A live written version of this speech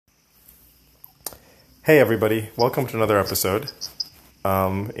Hey everybody, welcome to another episode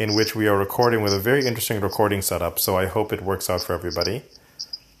in which we are recording with a very interesting recording setup, so I hope it works out for everybody.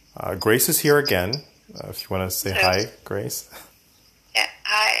 Grace is here again, if you want to say hi, Grace. Yeah,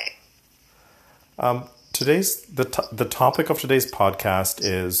 hi. The topic of today's podcast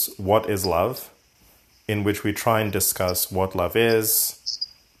is What is Love?, in which we try and discuss what love is,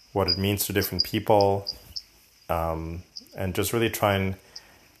 what it means to different people, and just really try and,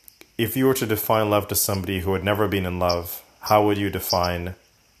 if you were to define love to somebody who had never been in love, how would you define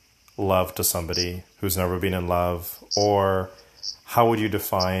love to somebody who's never been in love? Or how would you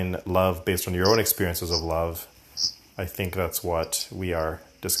define love based on your own experiences of love? I think that's what we are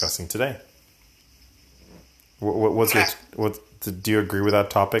discussing today. Do you agree with that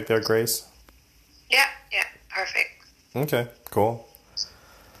topic there, Grace? Yeah, perfect. Okay, cool.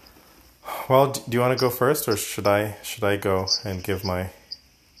 Well, do you want to go first, or should I go and give my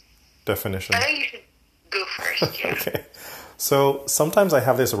definition? I think you should go first. Yeah. Okay. So sometimes I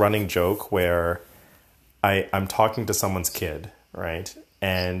have this running joke where I'm talking to someone's kid, right?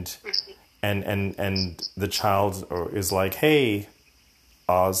 And the child is like, "Hey,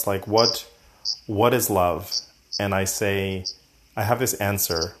 Oz, like what is love?" And I say, I have this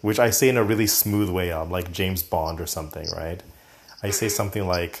answer, which I say in a really smooth way, like James Bond or something, right? I say something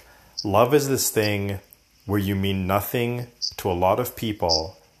like, "Love is this thing where you mean nothing to a lot of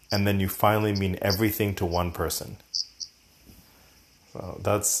people, and then you finally mean everything to one person." So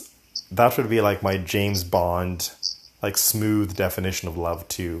that would be like my James Bond, like smooth definition of love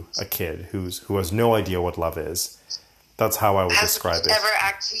to a kid who has no idea what love is. That's how I would describe it. Has he ever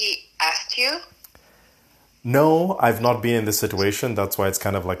actually asked you? No, I've not been in this situation. That's why it's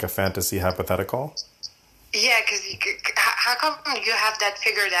kind of like a fantasy hypothetical. Yeah, because how come you have that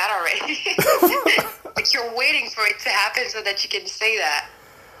figured out already? Like you're waiting for it to happen so that you can say that.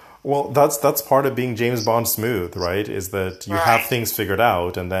 Well, that's part of being James Bond smooth, right? Is that you have things figured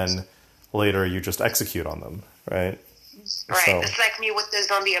out and then later you just execute on them, right? Right. So, it's like me with the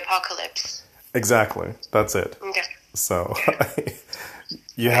zombie apocalypse. Exactly. That's it. Okay. So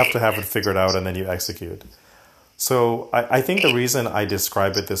you have to have it figured out and then you execute. So I think the reason I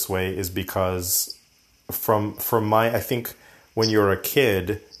describe it this way is because I think when you're a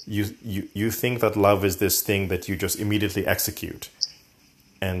kid, you think that love is this thing that you just immediately execute.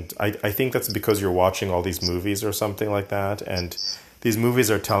 And I think that's because you're watching all these movies or something like that. And these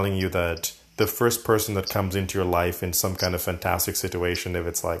movies are telling you that the first person that comes into your life in some kind of fantastic situation, if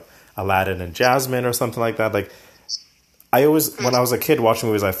it's like Aladdin and Jasmine or something like that, like when I was a kid watching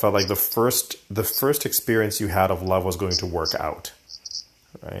movies, I felt like the first experience you had of love was going to work out,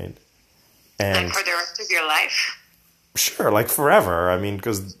 right? And like for the rest of your life? Sure, like forever. I mean,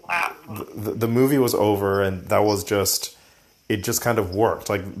 because the movie was over and that was it just kind of worked.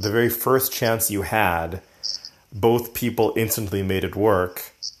 Like the very first chance you had, both people instantly made it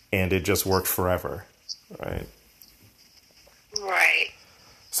work and it just worked forever, right? Right.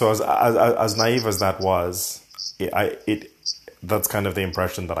 So as naive as that was, that's kind of the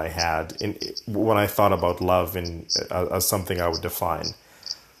impression that I had when I thought about love as something I would define.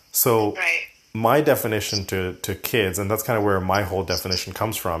 So my definition to kids, and that's kind of where my whole definition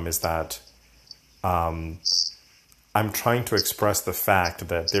comes from, is that I'm trying to express the fact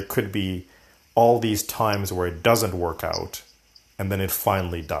that there could be all these times where it doesn't work out and then it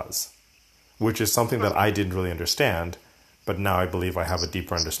finally does, which is something that I didn't really understand, but now I believe I have a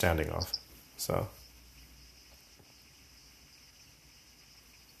deeper understanding of. So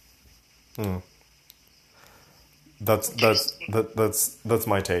that's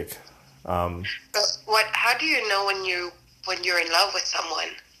my take. How do you know when you're in love with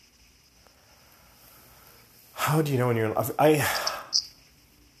someone? How do you know when you're in love?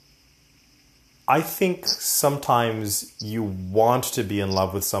 I think sometimes you want to be in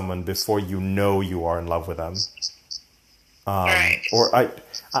love with someone before you know you are in love with them. Right. Or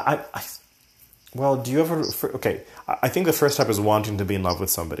well, do you ever? Okay, I think the first step is wanting to be in love with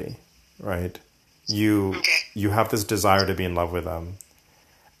somebody, right? You have this desire to be in love with them,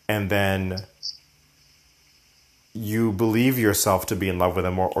 and then you believe yourself to be in love with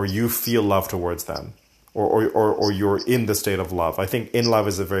them, or you feel love towards them, or you're in the state of love. I think in love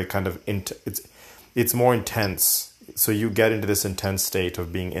is a very kind of it's more intense. So you get into this intense state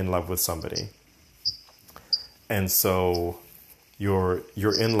of being in love with somebody, and so you're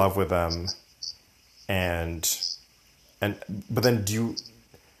in love with them, but then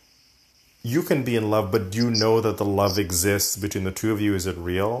you can be in love, but do you know that the love exists between the two of you? Is it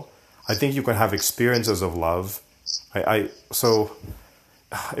real? I think you can have experiences of love. So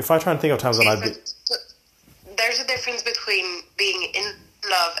if I try and think of times when I've been... There's a difference between being in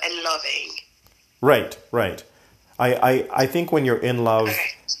love and loving. Right, right. I think when you're in love,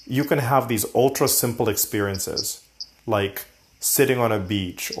 Okay. you can have these ultra simple experiences, like sitting on a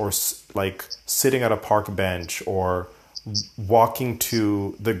beach, or like sitting at a park bench, or walking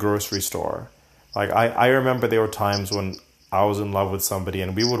to the grocery store. Like I remember there were times when I was in love with somebody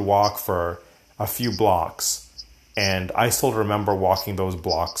and we would walk for a few blocks, and I still remember walking those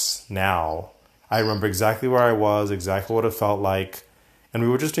blocks now. I remember exactly where I was, exactly what it felt like. And we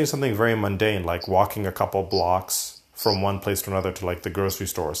were just doing something very mundane, like walking a couple blocks from one place to another to like the grocery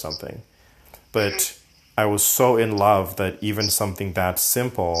store or something. But I was so in love that even something that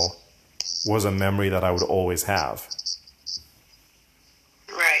simple was a memory that I would always have.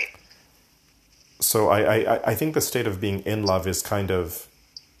 Right. So I think the state of being in love is kind of,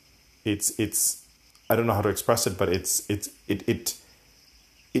 it's I don't know how to express it, but it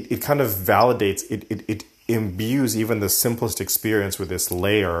kind of validates, it imbues even the simplest experience with this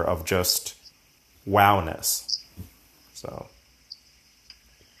layer of just wowness. So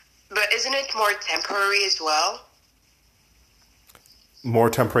But isn't it more temporary as well more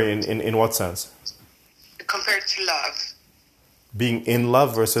temporary in what sense? compared to love? Being in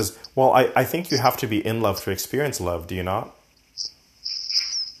love versus, well, I think you have to be in love to experience love, do you not?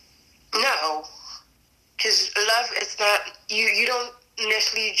 No, because love is not you. You don't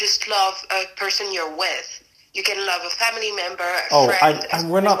necessarily just love a person you're with. You can love a family member, a Oh,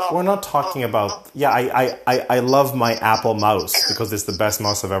 friend. we're not talking about. Yeah, I love my Apple mouse because it's the best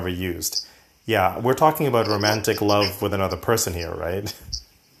mouse I've ever used. Yeah, we're talking about romantic love with another person here, right?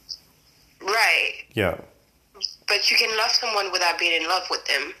 Right, Yeah. but you can love someone without being in love with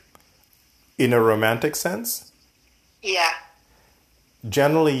them. In a romantic sense, Yeah,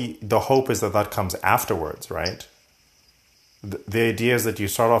 generally the hope is that that comes afterwards, right? The idea is that you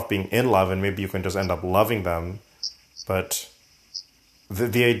start off being in love and maybe you can just end up loving them, but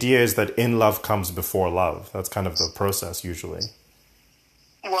the idea is that in love comes before love. That's kind of the process usually.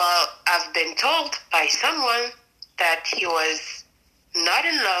 well, I've been told by someone that he was not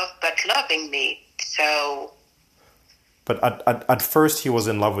in love but loving me. So, But at first he was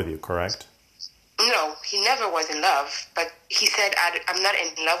in love with you, correct? no, he never was in love. But he said, I'm not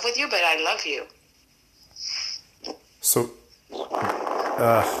in love with you, but I love you. So,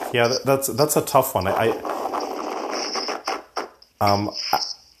 yeah, that's a tough one.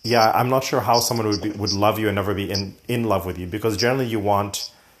 Yeah, I'm not sure how someone would love you and never be in love with you, because generally you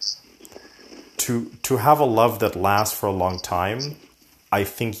want to have a love that lasts for a long time. I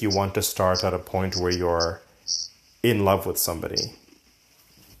think you want to start at a point where you're in love with somebody.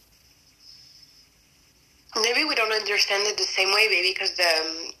 Maybe we don't understand it the same way, maybe because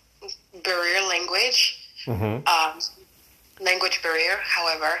the barrier language, language barrier,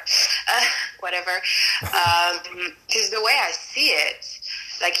 however, whatever. Because the way I see it,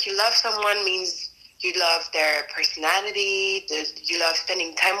 like you love someone means you love their personality, you love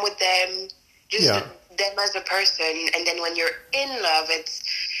spending time with them, just Yeah. them as a person. And then when you're in love, it's,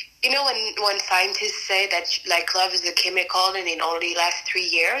 you know, when scientists say that like love is a chemical and it only lasts 3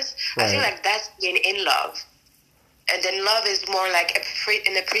 years, I feel Right. like that's being in love. And then love is more like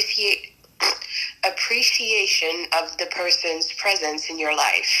an appreciation of the person's presence in your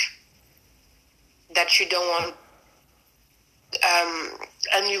life that you don't want,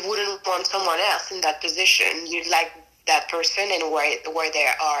 and you wouldn't want someone else in that position. You'd like that person and where they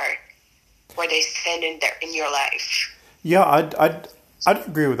are, where they stand in your life. Yeah, I'd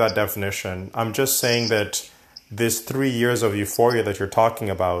agree with that definition. I'm just saying that this 3 years of euphoria that you're talking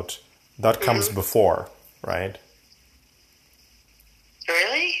about, that comes before, right?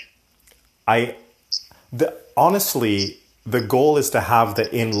 Really? Honestly, the goal is to have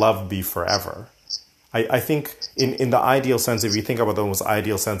the in love be forever. I think in the ideal sense, if you think about the most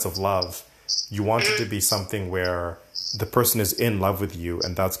ideal sense of love, you want it to be something where the person is in love with you,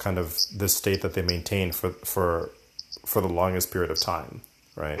 and that's kind of the state that they maintain for the longest period of time,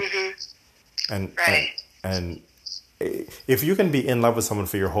 right? And, Right. and if you can be in love with someone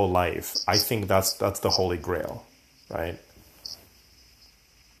for your whole life, I think that's the holy grail, right?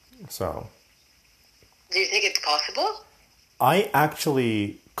 So Do you think it's possible? I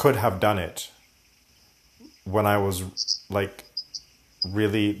actually could have done it when I was like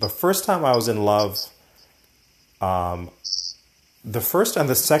really the first time I was in love. The first and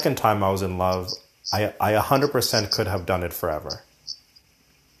the second time I was in love, I 100% could have done it forever.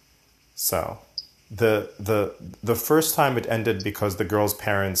 So the first time it ended because the girl's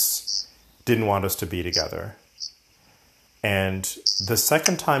parents didn't want us to be together. And the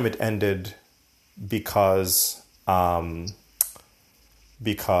second time it ended because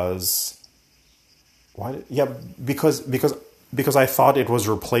why? Yeah, because I thought it was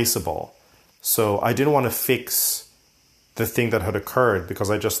replaceable. So I didn't want to fix the thing that had occurred because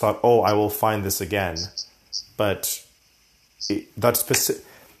I just thought, oh, I will find this again. But that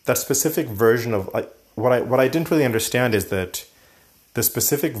specific version of what I didn't really understand is that the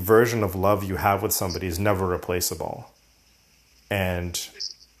specific version of love you have with somebody is never replaceable. And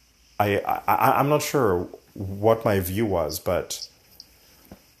I'm not sure what my view was, but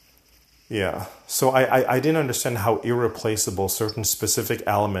yeah. So I didn't understand how irreplaceable certain specific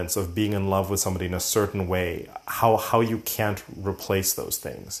elements of being in love with somebody in a certain way, how you can't replace those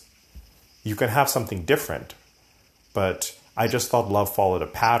things. You can have something different, but I just thought love followed a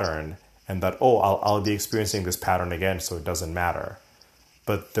pattern and that, oh, I'll be experiencing this pattern again, so it doesn't matter.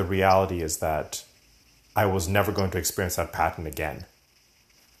 But the reality is that I was never going to experience that pattern again.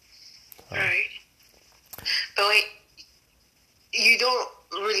 Right. But wait, you don't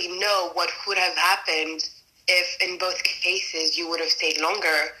really know what would have happened if in both cases you would have stayed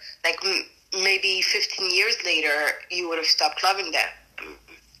longer. Like maybe 15 years later, you would have stopped loving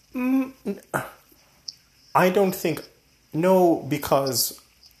them. I don't think, no, because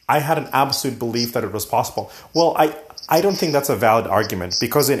I had an absolute belief that it was possible. Well, I don't think that's a valid argument,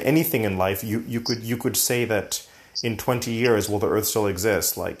 because in anything in life, you could say that in 20 years, will the Earth still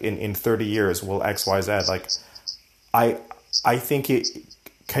exist? Like in 30 years, will X, Y, Z? Like I think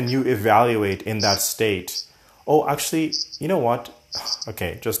can you evaluate in that state? Oh, actually, you know what?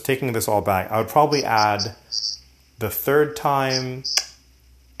 Okay, just taking this all back, I would probably add the third time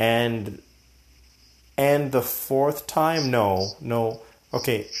and the fourth time. No.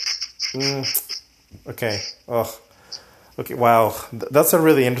 Okay. Okay. Ugh. Okay. Wow. That's a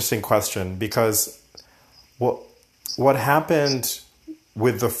really interesting question, because what happened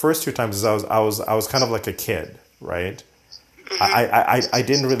with the first two times is I was kind of like a kid, right? I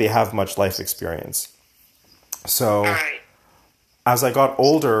didn't really have much life experience. So as I got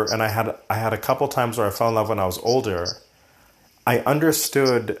older, and I had a couple times where I fell in love when I was older, I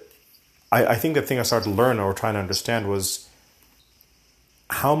understood. I think the thing I started to learn or trying to understand was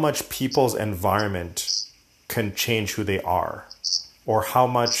how much people's environment can change who they are, or how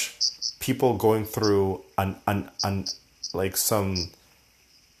much people going through like some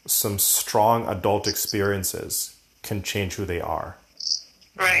strong adult experiences can change who they are.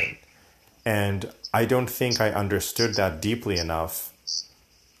 Right. And I don't think I understood that deeply enough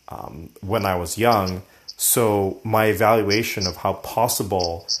when I was young. So my evaluation of how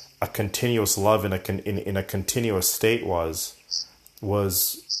possible a continuous love in a continuous state was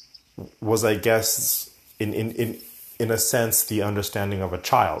I guess in a sense the understanding of a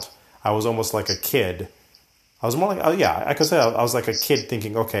child. I was almost like a kid. I was more like, oh yeah, I could say I was like a kid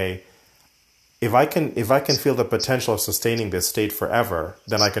thinking, okay, if I can feel the potential of sustaining this state forever,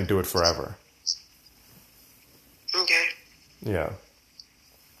 then I can do it forever. Okay. Yeah.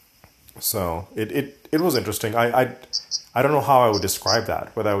 So it was interesting. I don't know how I would describe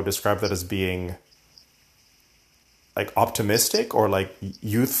that. Whether I would describe that as being like optimistic or like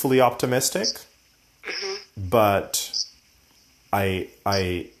youthfully optimistic. Mm-hmm. But I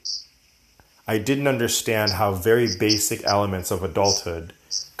didn't understand how very basic elements of adulthood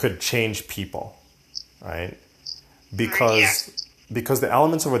could change people, right? Because the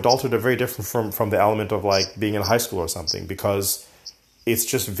elements of adulthood are very different from the element of like being in high school or something, because it's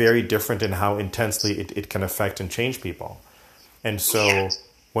just very different in how intensely it can affect and change people. And so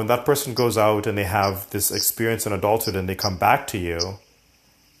when that person goes out and they have this experience in adulthood and they come back to you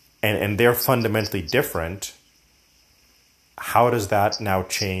and they're fundamentally different, how does that now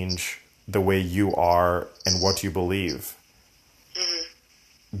change the way you are and what you believe?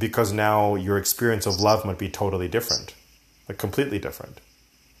 Mm-hmm. Because now your experience of love might be totally different, like completely different,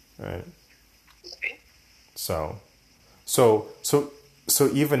 right? Okay. So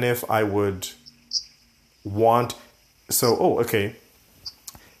even if I would want,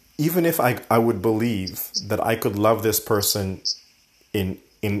 even if I would believe that I could love this person in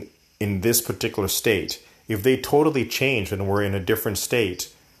this particular state, if they totally changed and were in a different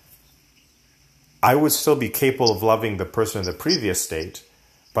state, I would still be capable of loving the person in the previous state,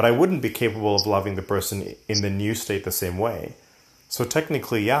 but I wouldn't be capable of loving the person in the new state the same way. So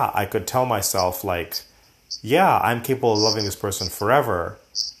technically, yeah, I could tell myself like, yeah, I'm capable of loving this person forever,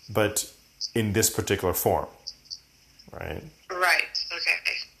 but in this particular form, right? Right. Okay.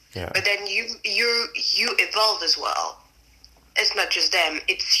 Yeah. But then you evolve as well. It's not just them.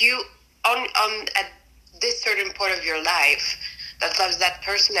 It's you on at this certain point of your life that loves that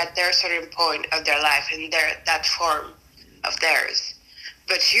person at their certain point of their life and that form of theirs.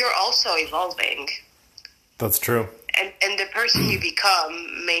 But you're also evolving. That's true. And the person you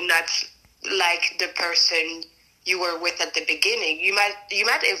become may not like the person you were with at the beginning. You might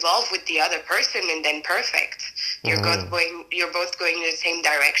evolve with the other person, and then perfect. You're both going in the same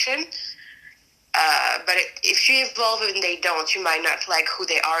direction. But if you evolve and they don't, you might not like who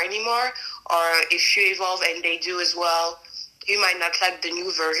they are anymore. Or if you evolve and they do as well, you might not like the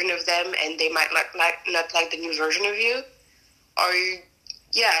new version of them, and they might not like the new version of you. Or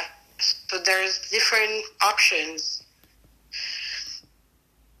yeah, so there's different options.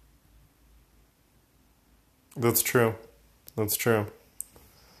 That's true. That's true.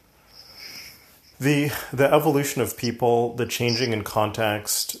 The evolution of people, the changing in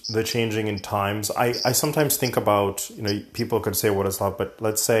context, the changing in times. I sometimes think about, people could say what is love, but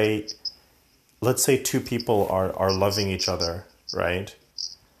let's say two people are loving each other, right?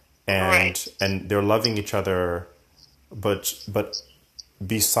 And they're loving each other, but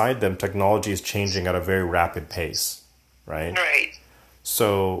beside them, technology is changing at a very rapid pace, right? Right.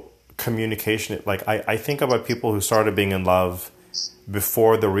 So communication, like I think about people who started being in love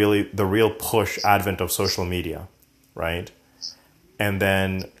before the real push advent of social media, right? And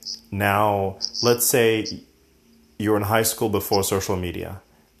then now, let's say you're in high school before social media.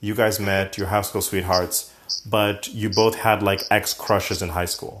 You guys met, your high school sweethearts, but you both had like ex crushes in high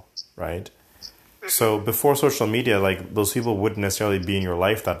school, right? So before social media, like those people wouldn't necessarily be in your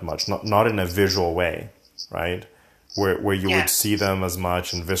life that much, not in a visual way, right? Where you would see them as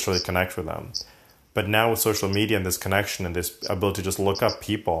much and viscerally connect with them. But now with social media and this connection and this ability to just look up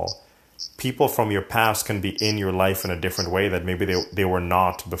people from your past can be in your life in a different way that maybe they were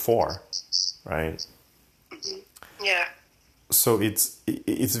not before, right? Yeah. So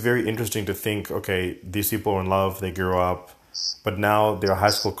it's very interesting to think, okay, these people are in love, they grew up, but now their high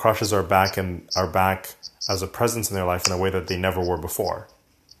school crushes are back as a presence in their life in a way that they never were before.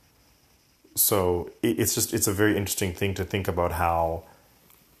 So it's a very interesting thing to think about how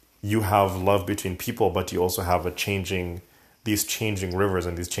you have love between people, but you also have these changing rivers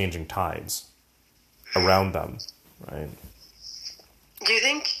and these changing tides around them, right? Do you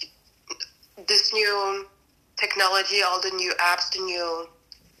think this new technology, all the new apps,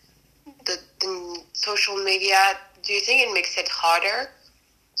 the social media, do you think it makes it harder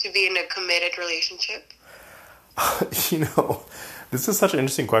to be in a committed relationship? This is such an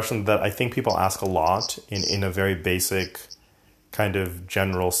interesting question that I think people ask a lot in a very basic kind of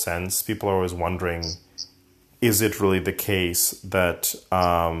general sense. People are always wondering, is it really the case that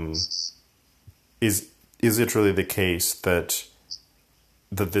is it really the case that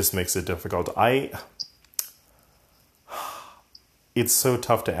this makes it difficult? It's so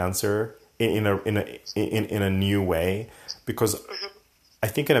tough to answer in a new way, because I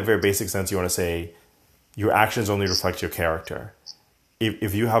think in a very basic sense you want to say your actions only reflect your character.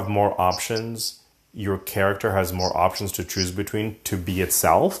 If you have more options, your character has more options to choose between to be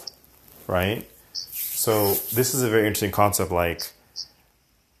itself, right? So this is a very interesting concept. Like,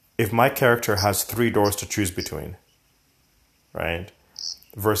 if my character has 3 doors to choose between, right?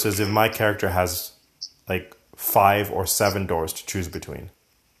 Versus if my character has like 5 or 7 doors to choose between,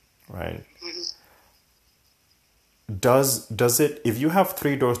 right? Does it, if you have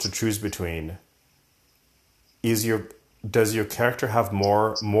 3 doors to choose between, does your character have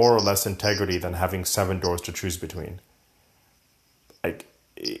more or less integrity than having 7 doors to choose between? Like,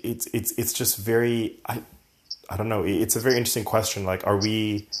 it's just very, I don't know. It's a very interesting question. Like, are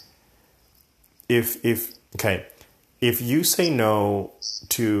we, if you say no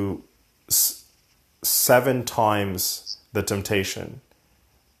to 7 times the temptation,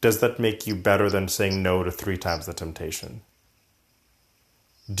 does that make you better than saying no to 3 times the temptation?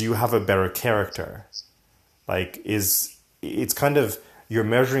 Do you have a better character? Like, it's kind of, you're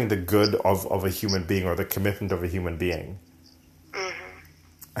measuring the good of a human being or the commitment of a human being.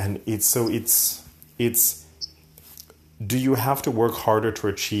 And it's do you have to work harder to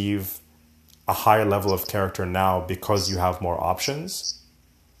achieve a higher level of character now because you have more options?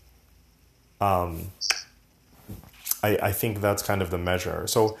 I think that's kind of the measure.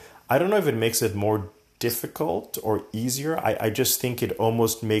 So I don't know if it makes it more difficult or easier. I just think it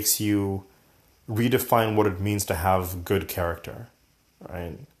almost makes you redefine what it means to have good character,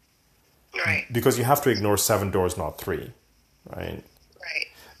 right? Right. Because you have to ignore 7 doors, not 3, right? Right.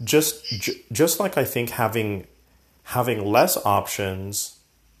 Just like I think having less options,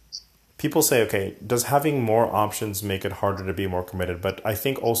 people say, okay, does having more options make it harder to be more committed? But I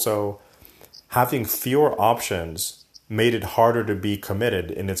think also having fewer options made it harder to be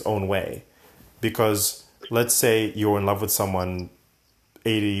committed in its own way. Because let's say you were in love with someone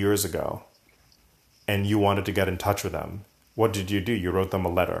 80 years ago and you wanted to get in touch with them. What did you do? You wrote them a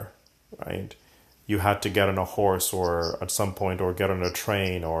letter, right? You had to get on a horse or at some point, or get on a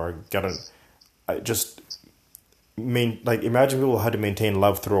train, or imagine people had to maintain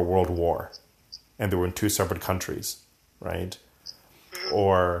love through a world war, and they were in two separate countries, right?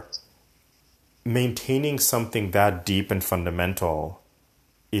 Or maintaining something that deep and fundamental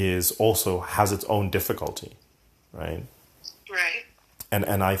has its own difficulty, right? Right.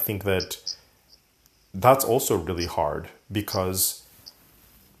 And I think that's also really hard, because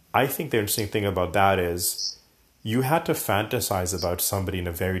I think the interesting thing about that is you had to fantasize about somebody in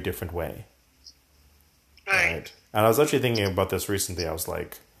a very different way. Right. And I was actually thinking about this recently. I was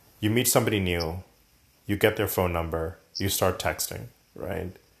like, you meet somebody new, you get their phone number, you start texting,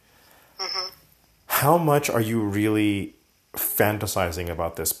 right? Mm-hmm. How much are you really fantasizing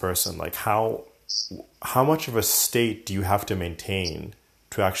about this person? Like how much of a state do you have to maintain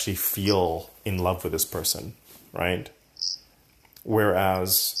to actually feel in love with this person, right?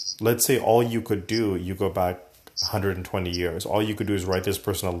 Whereas, let's say all you could do, you go back 120 years, all you could do is write this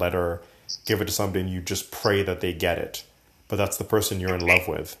person a letter, give it to somebody, and you just pray that they get it. But that's the person you're in love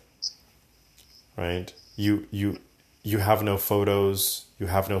with, right? You have no photos, you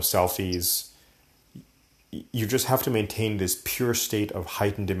have no selfies. You just have to maintain this pure state of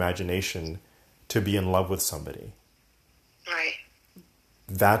heightened imagination to be in love with somebody. Right.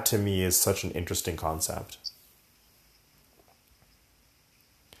 That to me is such an interesting concept.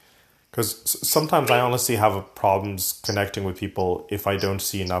 Because sometimes I honestly have problems connecting with people if I don't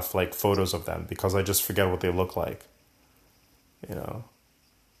see enough like photos of them, because I just forget what they look like. You know,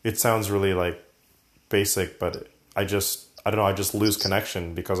 it sounds really like basic, but I don't know, I just lose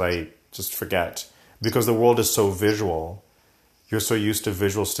connection because I just forget. Because the world is so visual, you're so used to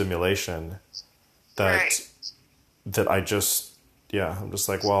visual stimulation that I'm just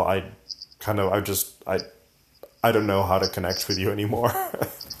like, well, I don't know how to connect with you anymore.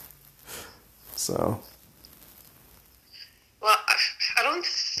 So. Well, I don't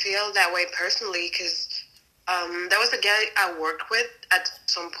feel that way personally, because there was a guy I worked with at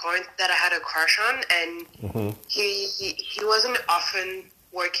some point that I had a crush on, and he wasn't often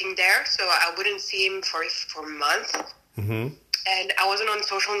working there, so I wouldn't see him for months. Mm-hmm. And I wasn't on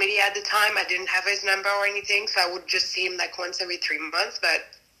social media at the time. I didn't have his number or anything, so I would just see him like once every 3 months. But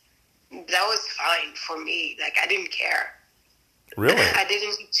that was fine for me. Like, I didn't care. Really? I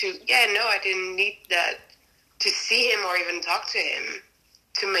didn't need to. Yeah, no, I didn't need that to see him or even talk to him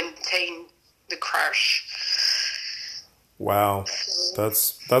to maintain the crush. Wow,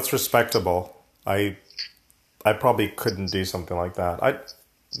 that's respectable. I probably couldn't do something like that.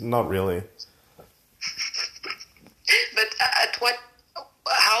 Not really. But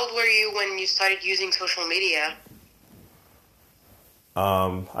how old were you when you started using social media?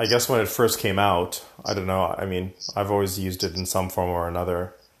 I guess when it first came out, I don't know. I mean, I've always used it in some form or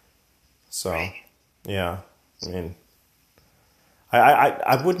another. So, right. Yeah. I mean,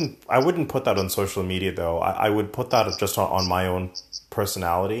 I wouldn't put that on social media though. I would put that just on my own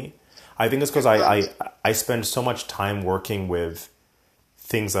personality. I think it's because I spend so much time working with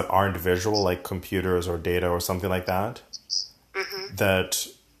things that aren't visual, like computers or data or something like that,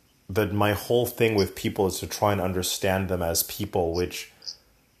 that my whole thing with people is to try and understand them as people, which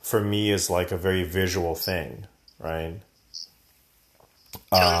for me is like a very visual thing, right?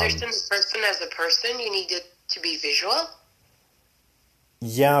 To understand the person as a person, you need it to be visual?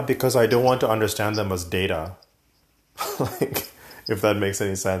 Yeah, because I don't want to understand them as data. Like, if that makes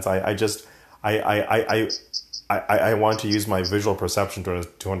any sense. I want to use my visual perception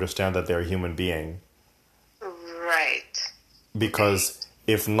to understand that they're a human being. Right. Because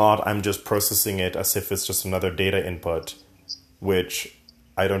if not, I'm just processing it as if it's just another data input, which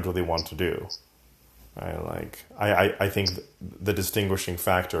I don't really want to do. I think the distinguishing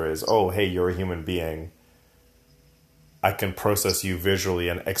factor is, oh, hey, you're a human being. I can process you visually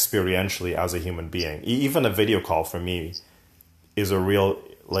and experientially as a human being. Even a video call for me is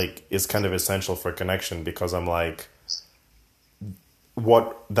is kind of essential for connection, because I'm like,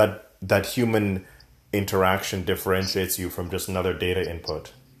 what that human interaction differentiates you from just another data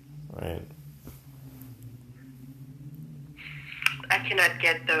input, right? I cannot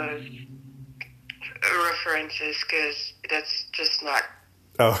get those references because that's just not.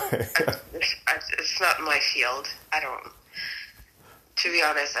 Oh, it's not my field. I don't. To be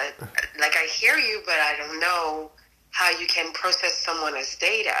honest, I hear you, but I don't know how you can process someone as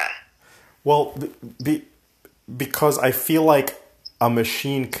data. Well, because I feel like a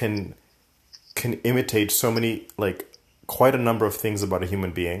machine can imitate so many, like, quite a number of things about a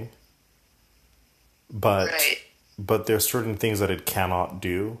human being, but there's certain things that it cannot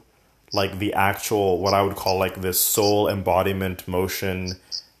do, like the actual, what I would call like this soul embodiment, motion,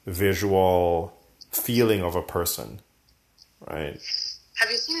 visual feeling of a person, right?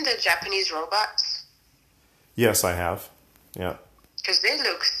 Have you seen the Japanese robots? Yes, I have. Yeah. Because they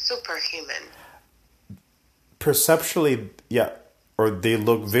look superhuman. Perceptually, yeah, or they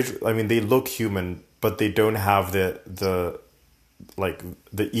look visual. I mean, they look human, but they don't have the like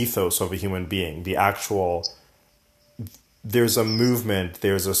the ethos of a human being. The actual, there's a movement.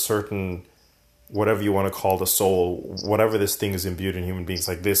 There's a certain, whatever you want to call the soul, whatever this thing is imbued in human beings.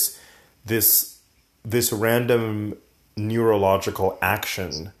 Like this random neurological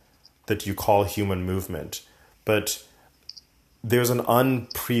action that you call human movement, but there's an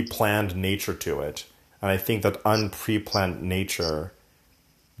unpre-planned nature to it. And I think that unpre-planned nature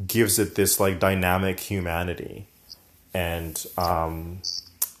gives it this like dynamic humanity. And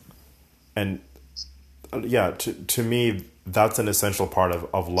yeah, to me, that's an essential part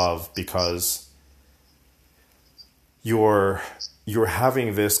of love, because you're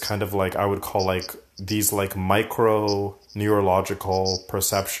having this kind of like, I would call like these like micro neurological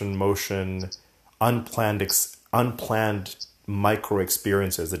perception, motion, unplanned micro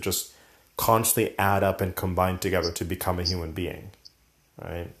experiences that just constantly add up and combine together to become a human being,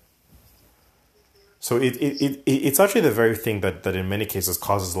 right? So it's actually the very thing that in many cases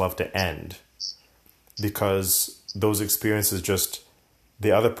causes love to end, because those experiences just,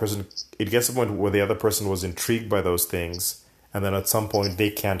 the other person, it gets to the point where the other person was intrigued by those things, and then at some point they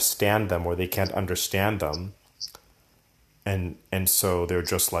can't stand them or they can't understand them, and so they're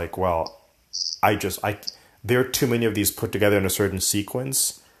just like, well, there are too many of these put together in a certain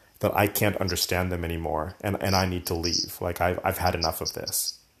sequence that I can't understand them anymore, and I need to leave. Like I've had enough of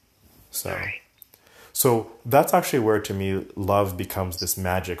this. So that's actually where, to me, love becomes this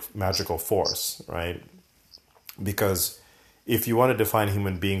magical force, right? Because if you want to define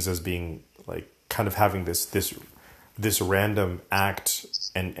human beings as being like kind of having this random act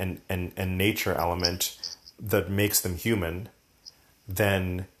and nature element that makes them human,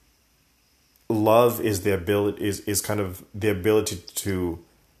 then love is the ability is kind of the ability to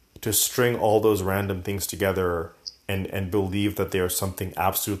string all those random things together and believe that there's something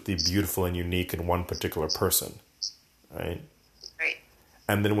absolutely beautiful and unique in one particular person, right? Right.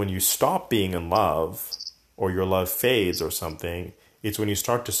 And then when you stop being in love, or your love fades or something, it's when you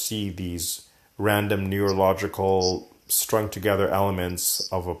start to see these random neurological strung together elements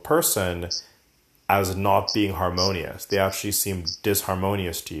of a person as not being harmonious. They actually seem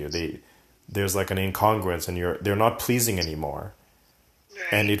disharmonious to you. There's like an incongruence, and they're not pleasing anymore.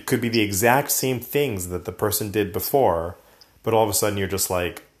 Right. And it could be the exact same things that the person did before, but all of a sudden you're just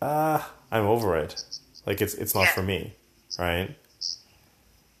like, I'm over it. Like it's not for me, right?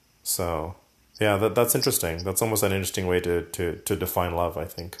 So yeah, that's interesting. That's almost an interesting way to define love, I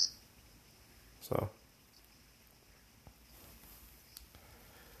think. So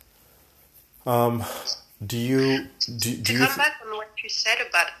do you come back on what you said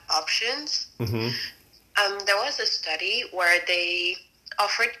about options? Mm-hmm. There was a study where they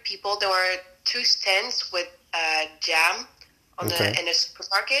offered people, there were 2 stands with jam in a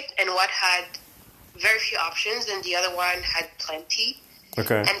supermarket, and one had very few options and the other one had plenty.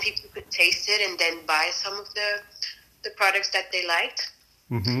 Okay. And people could taste it and then buy some of the products that they liked.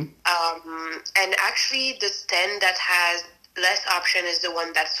 Mm-hmm. And actually the stand that has less option is the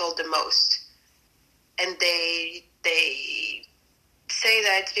one that sold the most. And they say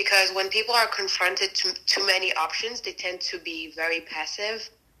that it's because when people are confronted to too many options, they tend to be very passive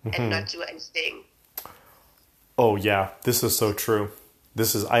and not do anything. Oh yeah, this is so true.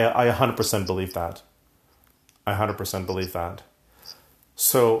 I 100% believe that. I 100% believe that.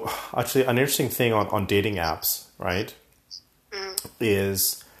 So actually, an interesting thing on dating apps, right,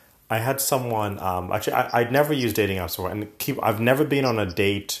 is I had someone, actually I'd never used dating apps before, and I've never been on a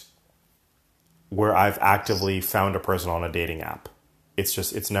date where I've actively found a person on a dating app.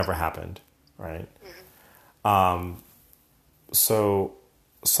 It's never happened, right? So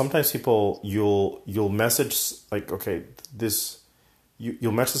sometimes people, you'll message, like, okay,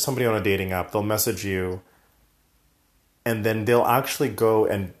 you'll message somebody on a dating app, they'll message you, and then they'll actually go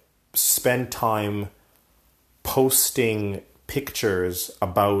and spend time posting pictures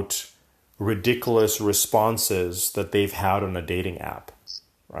about ridiculous responses that they've had on a dating app,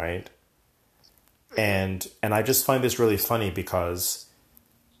 right? And I just find this really funny, because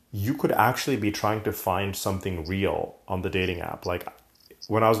you could actually be trying to find something real on the dating app. Like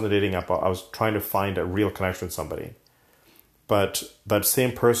when I was on the dating app, I was trying to find a real connection with somebody. But that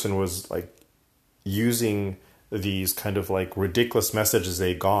same person was like using these kind of like ridiculous messages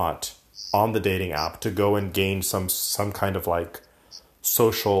they got on the dating app to go and gain some kind of like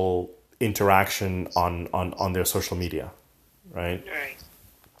social interaction on their social media, right? Right.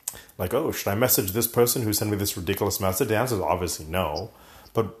 Like, oh, should I message this person who sent me this ridiculous message? The answer is obviously no.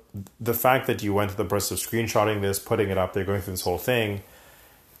 But the fact that you went through the process of screenshotting this, putting it up there, going through this whole thing,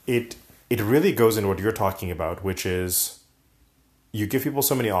 it really goes into what you're talking about, which is you give people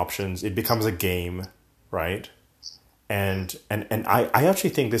so many options, it becomes a game, right? And I actually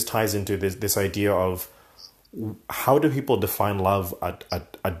think this ties into this idea of how do people define love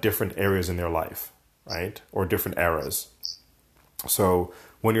at different areas in their life, right? Or different eras. So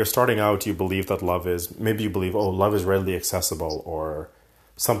when you're starting out, you believe that love is, maybe you believe, oh, love is readily accessible or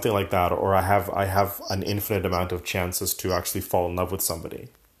something like that. Or I have an infinite amount of chances to actually fall in love with somebody,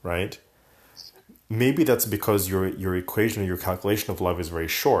 right? Maybe that's because your equation or your calculation of love is very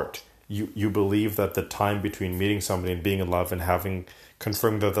short. You believe that the time between meeting somebody and being in love and having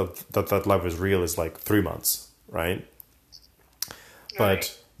confirmed that love is real is like 3 months, right?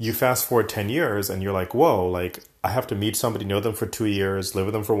 But you fast forward 10 years and you're like, whoa, like I have to meet somebody, know them for 2 years, live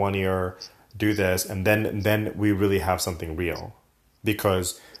with them for 1 year, do this, and then we really have something real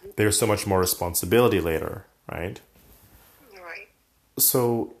because there's so much more responsibility later, right? Right.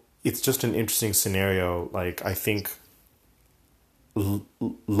 So it's just an interesting scenario. Like I think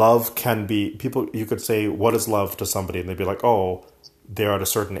love can be, people, you could say, what is love to somebody? And they'd be like, oh, they're at a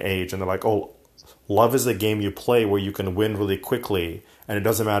certain age. And they're like, oh, love is a game you play where you can win really quickly. And it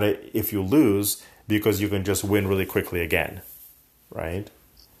doesn't matter if you lose because you can just win really quickly again. Right?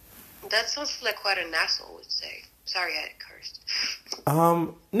 That sounds like what an asshole would say. Sorry, I cursed.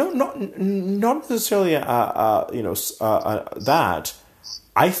 No, not necessarily, that.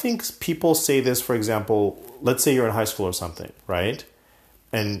 I think people say this, for example, let's say you're in high school or something, right?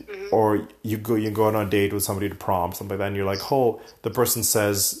 And or you go on a date with somebody to prom, something like that, and you're like, oh, the person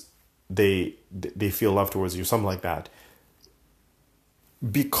says they feel love towards you, something like that.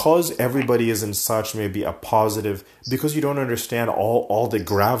 Because everybody is in such maybe a positive, because you don't understand all the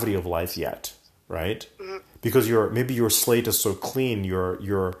gravity of life yet, right? Because maybe your slate is so clean,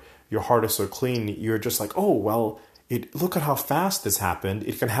 your heart is so clean, you're just like, oh well, look at how fast this happened.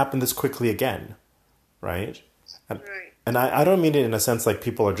 It can happen this quickly again, right? And I don't mean it in a sense like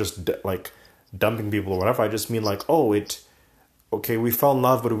people are just like dumping people or whatever. I just mean like, oh, okay, we fell in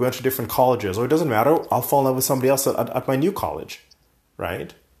love, but we went to different colleges. Or it doesn't matter. I'll fall in love with somebody else at my new college,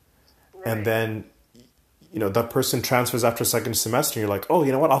 right? And then, that person transfers after second semester. And you're like, oh,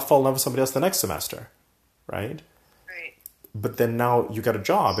 you know what? I'll fall in love with somebody else the next semester, right? But then now you got a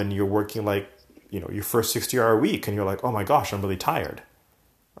job and you're working like, your first 60-hour week, and you're like, oh my gosh, I'm really tired,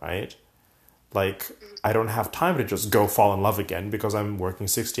 right? Like, I don't have time to just go fall in love again because I'm working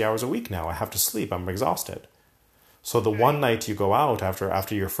 60 hours a week now. I have to sleep. I'm exhausted. So the one night you go out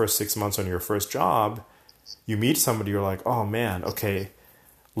after your first 6 months on your first job, you meet somebody, you're like, oh man, okay,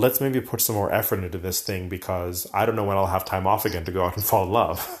 let's maybe put some more effort into this thing because I don't know when I'll have time off again to go out and fall in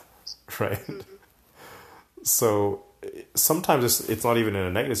love, right? So sometimes it's not even in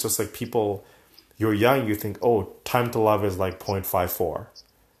a negative. It's just like people, you're young, you think, oh, time to love is like 0.54,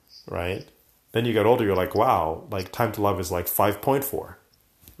 right? Then you get older, you're like, wow, like time to love is like 5.4,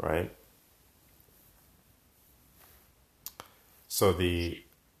 right? So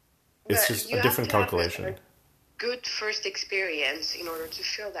it's just a different calculation. Have a good first experience in order to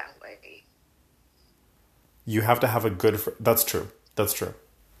feel that way. You have to have a good, that's true.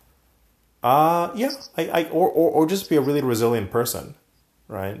 Yeah, or just be a really resilient person,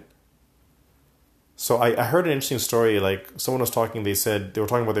 right? So I heard an interesting story, like someone was talking, they were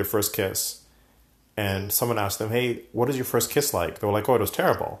talking about their first kiss, and someone asked them, hey, what is your first kiss like? They were like, oh, it was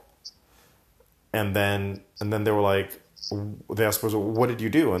terrible. And then they were like, they asked the person, what did you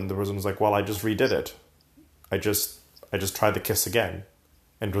do? And the person was like, well, I just redid it. I just tried the kiss again,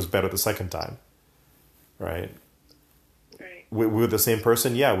 and it was better the second time, right? With the same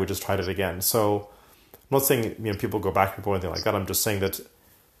person, yeah, we just tried it again. So I'm not saying people go back to people or anything like that. I'm just saying that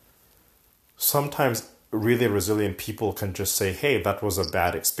sometimes really resilient people can just say, hey, that was a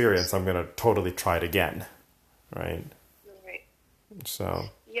bad experience. I'm going to totally try it again. Right? So.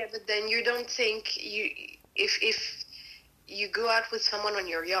 Yeah, but then you don't think if you go out with someone when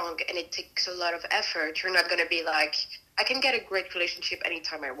you're young and it takes a lot of effort, you're not going to be like, I can get a great relationship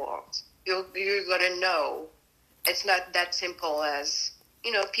anytime I want. You're going to know it's not that simple as,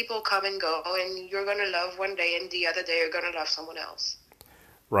 people come and go and you're going to love one day and the other day you're going to love someone else.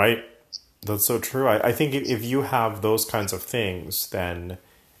 Right. That's so true. I think if you have those kinds of things, then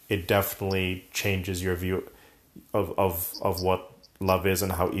it definitely changes your view of what love is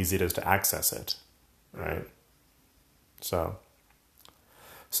and how easy it is to access it. Right. So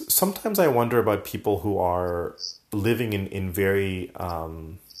sometimes I wonder about people who are living in very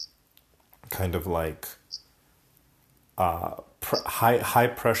kind of like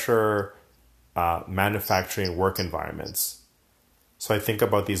high pressure manufacturing work environments. So I think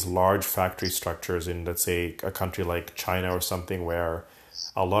about these large factory structures in, let's say, a country like China or something, where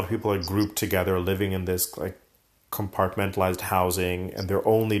a lot of people are grouped together living in this like compartmentalized housing, and their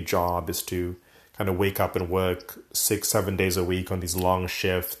only job is to kind of wake up and work 6-7 days a week on these long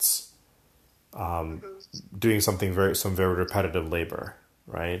shifts, doing some very repetitive labor,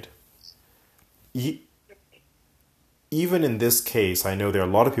 right? Even in this case, I know there are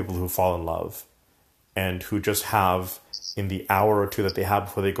a lot of people who fall in love and who just have, in the hour or two that they have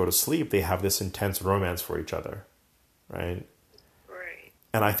before they go to sleep, they have this intense romance for each other, right? Right.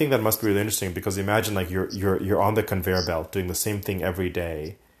 And I think that must be really interesting, because imagine like you're on the conveyor belt doing the same thing every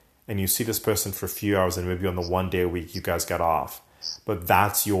day, and you see this person for a few hours, and maybe on the one day a week you guys get off, but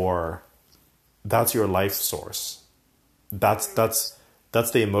that's your life source. That's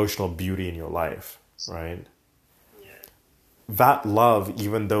the emotional beauty in your life, right? That love,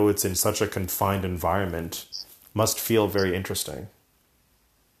 even though it's in such a confined environment, must feel very interesting.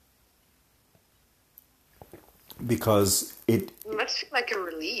 Because it must feel like a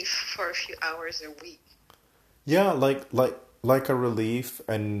relief for a few hours a week. Yeah, like a relief,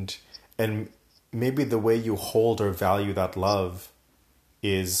 and maybe the way you hold or value that love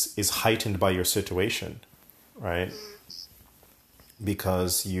is heightened by your situation, right?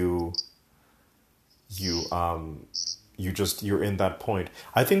 Because you're in that point.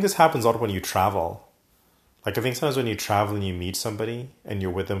 I think this happens a lot when you travel. Like, I think sometimes when you travel and you meet somebody and you're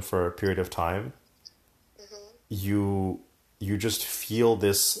with them for a period of time, you just feel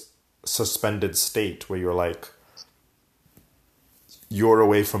this suspended state where you're like, you're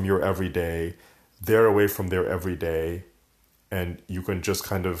away from your everyday, they're away from their everyday, and you can just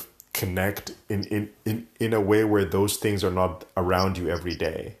kind of connect in a way where those things are not around you every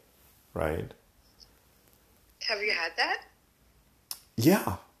day, right? Have you had that?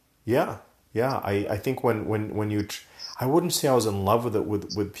 Yeah. I think when you, I wouldn't say I was in love with it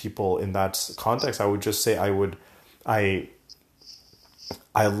with people in that context. I would just say I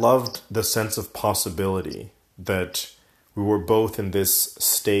loved the sense of possibility, that we were both in this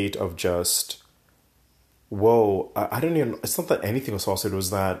state of just, whoa, I don't even, it's not that anything was possible. It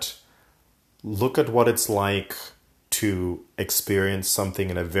was that, look at what it's like to experience something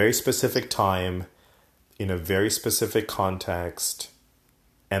in a very specific time, in a very specific context,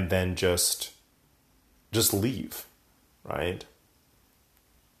 and then just leave, right?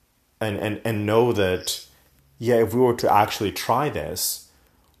 And know that, yeah, if we were to actually try this,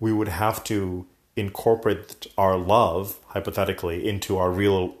 we would have to incorporate our love, hypothetically, into our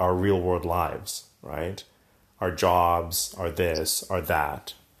real world lives, right? Our jobs, our this, our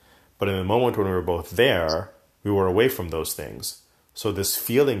that. But in the moment when we were both there, we were away from those things. So this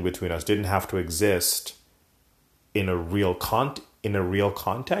feeling between us didn't have to exist in a real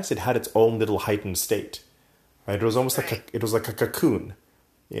context. It had its own little heightened state, right? It was almost like a cocoon,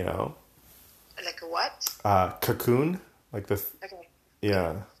 you know. Like a what? Cocoon, like the Okay.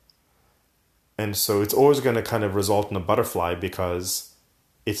 yeah. And so it's always going to kind of result in a butterfly, because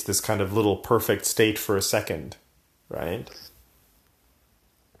it's this kind of little perfect state for a second, right?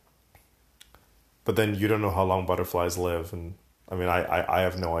 But then you don't know how long butterflies live, and I mean, I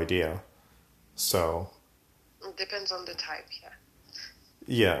have no idea. So It depends on the type, yeah.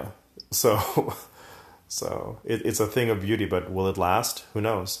 yeah, so it's a thing of beauty, but will it last? Who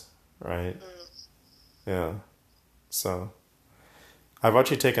knows, right? Yeah. So I've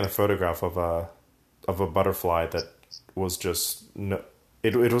actually taken a photograph of a butterfly that was just no,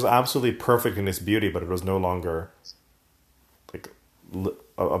 it was absolutely perfect in its beauty, but it was no longer like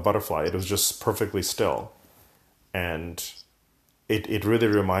a butterfly. It was just perfectly still, and it really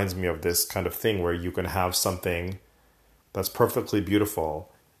reminds me of this kind of thing where you can have something that's perfectly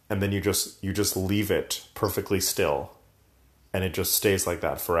beautiful, and then you just leave it perfectly still, and it just stays like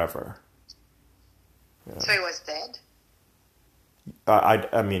that forever. Yeah. So it was dead?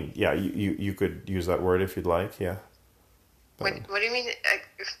 I mean, yeah, you could use that word if you'd like, yeah. But, What do you mean,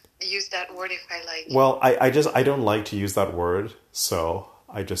 use that word if I like? well, I don't like to use that word, so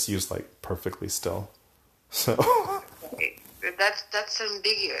I just use like perfectly still. So Okay. That's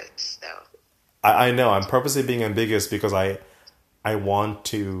ambiguous, though. I know I'm purposely being ambiguous because I don't want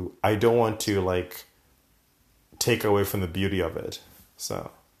to like take away from the beauty of it.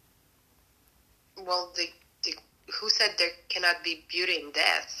 So Well, who said there cannot be beauty in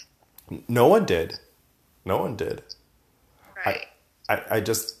death? no one did. No one did. Right. I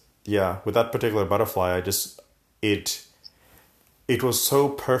just, yeah, with that particular butterfly, it was so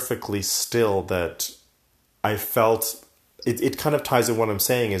perfectly still that I felt, it kind of ties in what I'm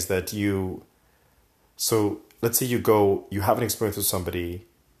saying is that so let's say you have an experience with somebody,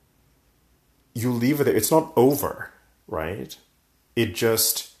 you leave it there, it's not over, right? It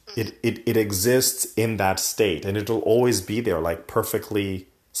just it exists in that state, and it'll always be there, like perfectly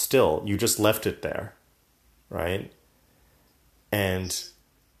still. You just left it there, right? And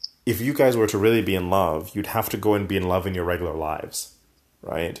if you guys were to really be in love, you'd have to go and be in love in your regular lives,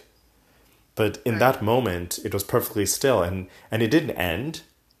 right? But in that moment, it was perfectly still, and it didn't end.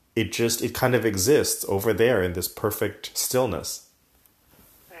 It kind of exists over there in this perfect stillness.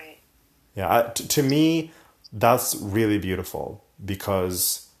 Right. Yeah, to me, that's really beautiful,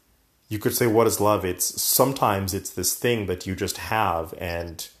 because you could say, what is love? Sometimes it's this thing that you just have,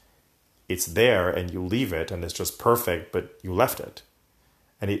 and it's there, and you leave it, and it's just perfect, but you left it.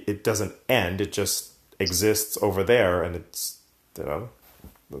 And it doesn't end, it just exists over there, and it's,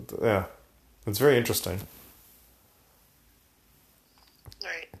 yeah, it's very interesting.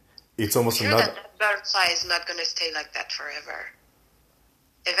 Right. It's almost Sure another... that butterfly is not going to stay like that forever.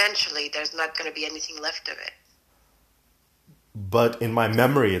 Eventually, there's not going to be anything left of it. But in my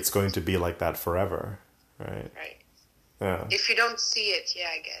memory, it's going to be like that forever, right? Right. Yeah. If you don't see it, yeah,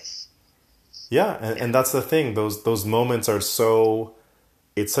 I guess. Yeah, and that's the thing. Those moments are so...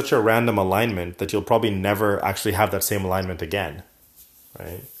 It's such a random alignment that you'll probably never actually have that same alignment again,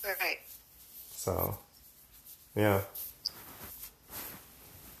 right? Right. So, yeah.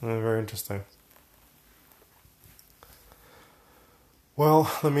 Very interesting. Well,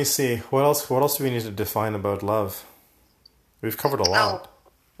 let me see. What else do we need to define about love? We've covered a lot.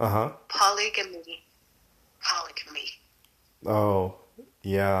 Uh-huh. Polygamy. Polygamy. Oh,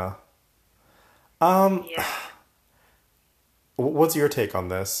 yeah. Yeah. What's your take on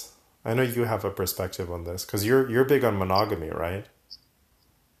this? I know you have a perspective on this, because you're big on monogamy, right?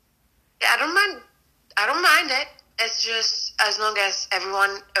 Yeah, I don't mind. I don't mind it. It's just as long as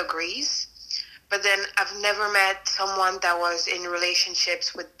everyone agrees. But then I've never met someone that was in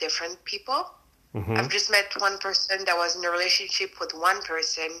relationships with different people. Mm-hmm. I've just met one person that was in a relationship with one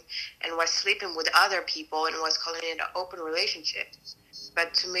person and was sleeping with other people and was calling it an open relationship.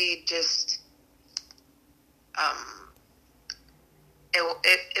 But to me, it just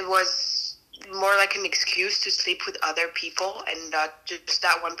it was more like an excuse to sleep with other people and not just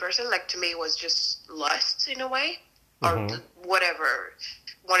that one person. Like, to me, it was just lust in a way, or whatever,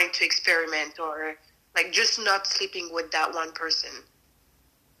 wanting to experiment, or like just not sleeping with that one person.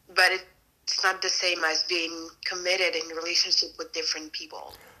 But it's not the same as being committed in a relationship with different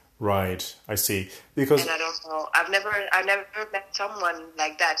people. Right, I see. Because... And I don't know. I've never met someone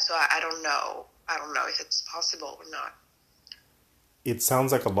like that, so I don't know. I don't know if it's possible or not. It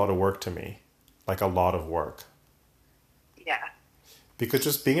sounds like a lot of work to me. Like a lot of work. Yeah. Because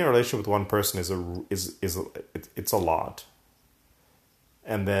just being in a relationship with one person is a lot.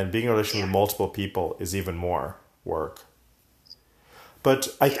 And then being in a relationship with multiple people is even more work.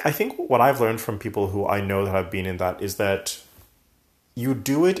 But I think what I've learned from people who I know that have been in that is that you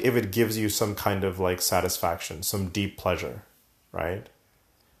do it if it gives you some kind of like satisfaction, some deep pleasure, right?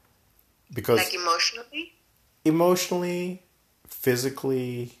 Because like emotionally? Emotionally,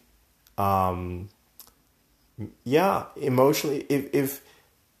 physically, emotionally,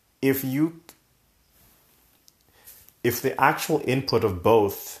 if the actual input of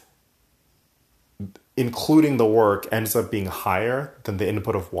both, including the work, ends up being higher than the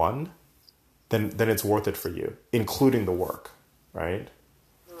input of one, then it's worth it for you, including the work, right?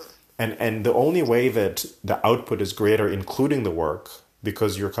 And the only way that the output is greater, including the work,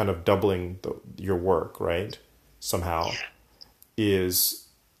 because you're kind of doubling your work, right? Somehow, is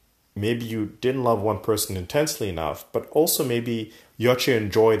maybe you didn't love one person intensely enough, but also maybe you actually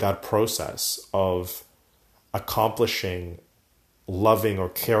enjoy that process of accomplishing, loving or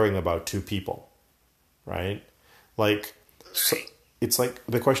caring about two people, right? Like, so it's like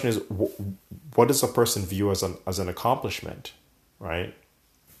the question is, what does a person view as an accomplishment, right?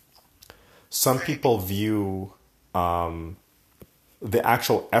 Some people view the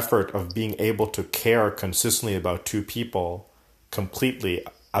actual effort of being able to care consistently about two people completely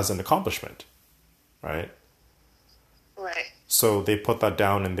as an accomplishment, right? Right. So they put that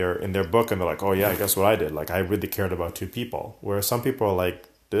down in their book, and they're like, oh yeah, guess what I did? Like, I really cared about two people. Whereas some people are like,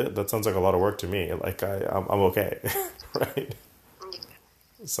 that sounds like a lot of work to me. Like, I'm okay, right?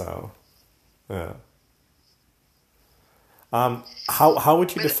 So, yeah. How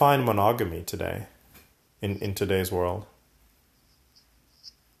would you define monogamy today, in today's world?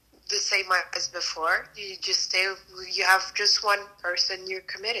 The same as before. You have just one person you're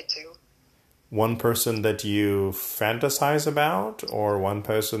committed to. One person that you fantasize about, or one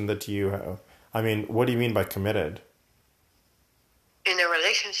person that you have? I mean, what do you mean by committed? In a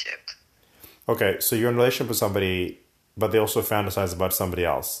relationship. Okay, so you're in a relationship with somebody, but they also fantasize about somebody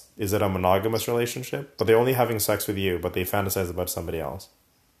else. Is it a monogamous relationship? But they're only having sex with you, but they fantasize about somebody else.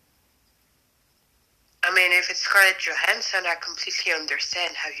 I mean, if it's Scarlett Johansson, I completely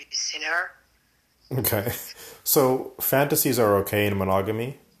understand how you've seen her. Okay. So fantasies are okay in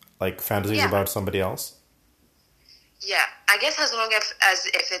monogamy? Like fantasies Yeah. about somebody else? Yeah, I guess as long as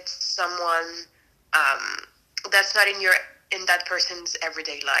if it's someone that's not in that person's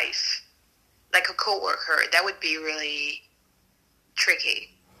everyday life, like a coworker, that would be really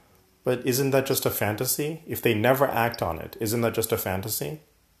tricky. But isn't that just a fantasy? If they never act on it, isn't that just a fantasy?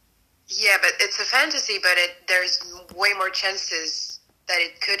 Yeah, but it's a fantasy, but there's way more chances that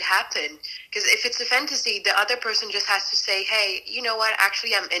it could happen. Because if it's a fantasy, the other person just has to say, hey, you know what,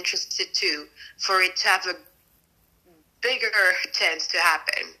 actually I'm interested too, for it to have a bigger chance to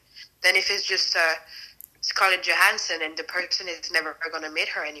happen than if it's just Scarlett Johansson and the person is never going to meet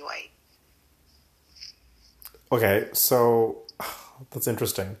her anyway. Okay, so that's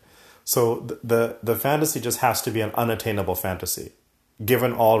interesting. So the fantasy just has to be an unattainable fantasy.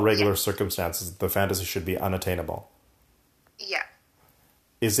 Given all regular circumstances, the fantasy should be unattainable. Yeah.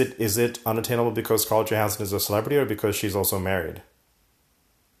 Is it unattainable because Scarlett Johansson is a celebrity or because she's also married?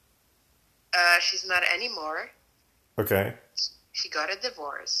 She's not anymore. Okay. She got a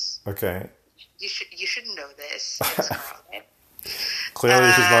divorce. Okay. You should know this. It's Scarlett.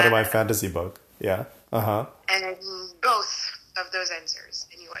 Clearly she's not in my fantasy book. Yeah. Uh-huh. And both of those answers,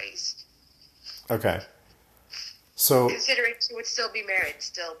 anyways. Okay. So Considering she would still be married,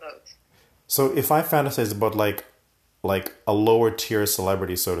 still both. so if I fantasize about like a lower tier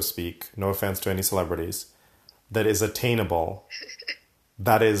celebrity, so to speak, no offense to any celebrities, that is attainable,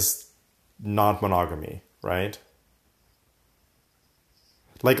 that is not monogamy, right?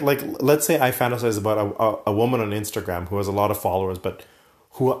 Like let's say I fantasize about a woman on Instagram who has a lot of followers, but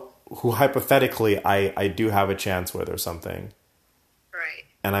who hypothetically I do have a chance with or something. Right.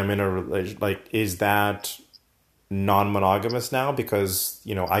 And I'm in a relation, like, is that non-monogamous now? Because,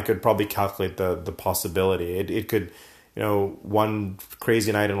 I could probably calculate the possibility. It could, one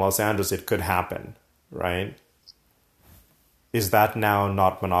crazy night in Los Angeles, it could happen, right? Is that now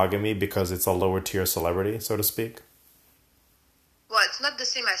not monogamy because it's a lower tier celebrity, so to speak? Well, it's not the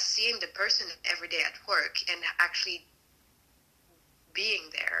same as seeing the person every day at work and actually being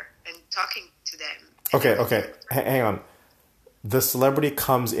there and talking to them. Okay. Hang on. The celebrity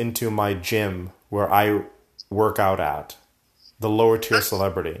comes into my gym where I work out at, the lower tier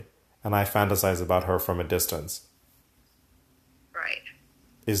celebrity, and I fantasize about her from a distance. Right.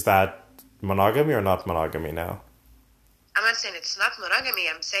 Is that monogamy or not monogamy now? I'm not saying it's not monogamy.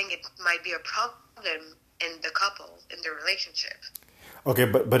 I'm saying it might be a problem in the couple, in the relationship. Okay,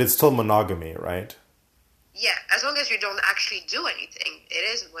 but it's still monogamy, right? Yeah, as long as you don't actually do anything, it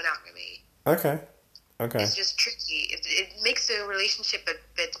is monogamy. Okay. It's just tricky. It makes the relationship a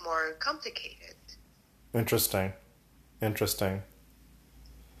bit more complicated. Interesting. I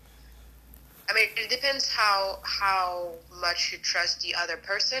mean, it depends how much you trust the other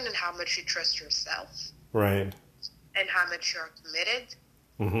person and how much you trust yourself. Right. And how much you're committed.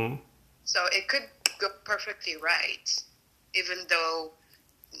 Mm-hmm. So it could go perfectly right, even though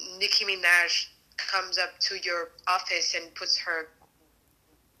Nicki Minaj comes up to your office and puts her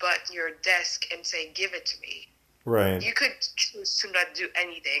butt in your desk and say, give it to me. Right. You could choose to not do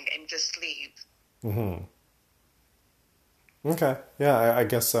anything and just leave. Mm-hmm. Okay. Yeah, I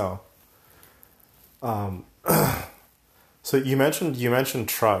guess so. So you mentioned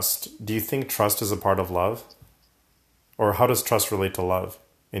trust. Do you think trust is a part of love? Or how does trust relate to love,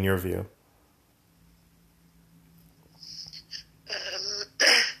 in your view?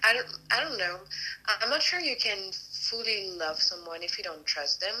 I don't know. I'm not sure you can fully love someone if you don't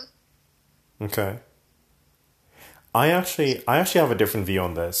trust them. Okay. I actually have a different view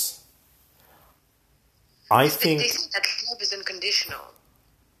on this. I think... They say that love is unconditional.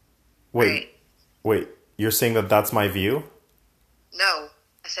 Wait, you're saying that that's my view? No,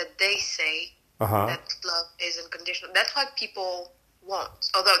 I said they say that love is unconditional. That's what people want.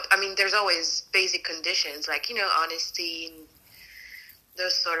 Although, I mean, there's always basic conditions like, honesty and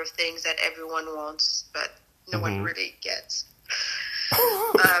those sort of things that everyone wants, but no one really gets.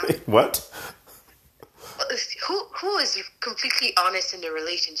 What? Who is completely honest in the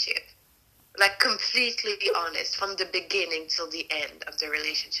relationship? Like, completely honest from the beginning till the end of the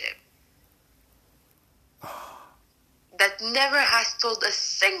relationship. That never has told a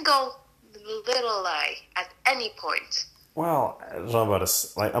single little lie at any point. Well, I don't know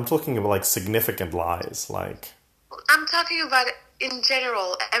about I'm talking about like significant lies, like... I'm talking about in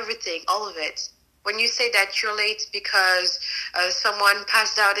general, everything, all of it. When you say that you're late because someone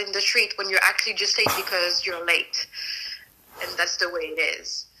passed out in the street, when you're actually just late because you're late. and that's the way it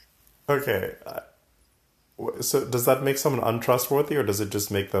is. Okay. So does that make someone untrustworthy, or does it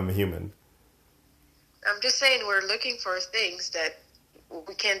just make them human? I'm just saying we're looking for things that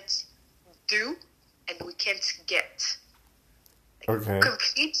we can't do and we can't get. Okay.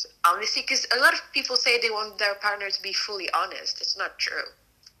 Complete honesty, because a lot of people say they want their partner to be fully honest. It's not true.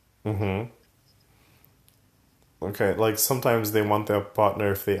 Mm-hmm. Okay, like sometimes they want their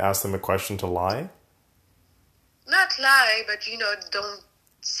partner, if they ask them a question, to lie? Not lie, but don't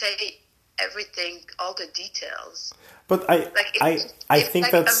say everything, all the details. But Like I think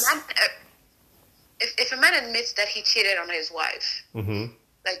like that's... a man, if a man admits that he cheated on his wife, Mm-hmm.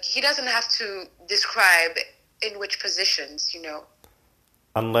 like he doesn't have to describe in which positions,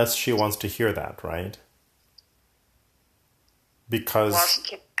 Unless she wants to hear that, right? Well, Because... she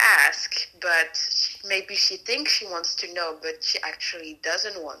can ask, but maybe she thinks she wants to know, but she actually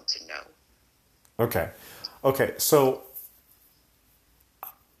doesn't want to know. Okay, so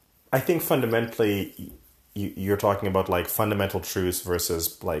I think fundamentally you're talking about like fundamental truths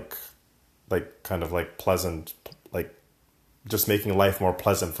versus like kind of like pleasant, like just making life more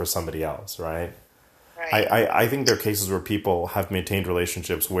pleasant for somebody else, right? Right. I think there are cases where people have maintained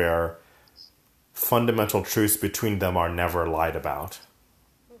relationships where fundamental truths between them are never lied about,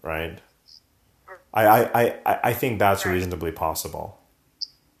 right? I think that's Right. reasonably possible,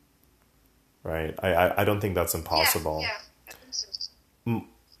 right? I don't think that's impossible. Yeah. I think so.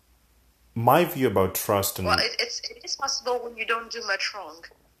 My view about trust Well, and... it is possible when you don't do much wrong.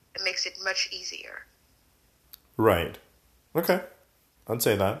 It makes it much easier. Right. Okay. I'd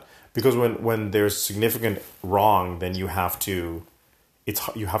say that. Because when there's significant wrong, then you have to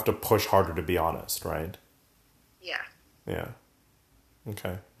push harder to be honest, right? Yeah. Yeah.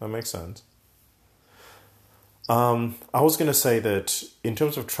 Okay. That makes sense. I was gonna say that in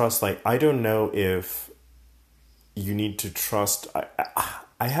terms of trust, like I don't know if you need to trust.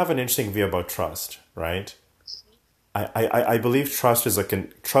 I have an interesting view about trust, right? I believe trust is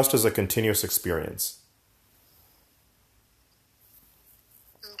a continuous experience.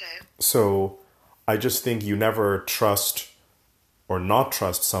 Okay. So I just think you never trust or not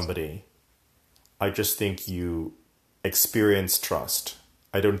trust somebody. I just think you experience trust.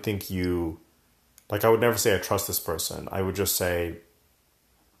 I don't think you, like, I would never say I trust this person. I would just say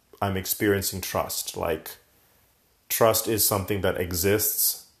I'm experiencing trust. Like, trust is something that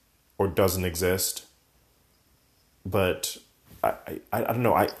exists or doesn't exist. But I don't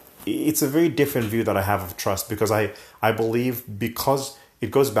know. It's a very different view that I have of trust, because I believe, because it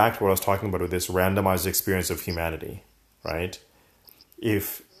goes back to what I was talking about with this randomized experience of humanity, right?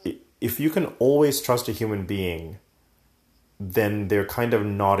 If you can always trust a human being, then they're kind of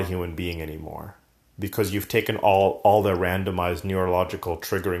not a human being anymore, because you've taken all the randomized neurological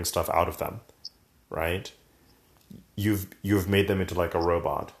triggering stuff out of them, right? You've made them into like a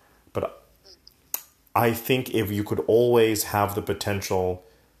robot. But I think if you could always have the potential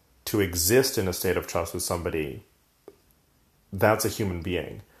to exist in a state of trust with somebody, that's a human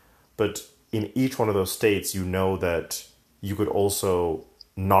being. But in each one of those states, you know that you could also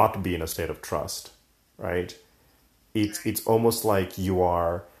not be in a state of trust, right? It's almost like you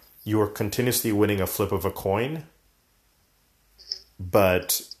are continuously winning a flip of a coin,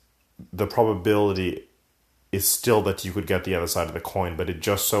 but the probability is still that you could get the other side of the coin. But it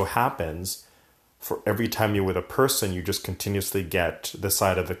just so happens, for every time you're with a person, you just continuously get the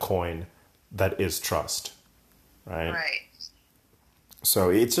side of the coin that is trust, right? Right. So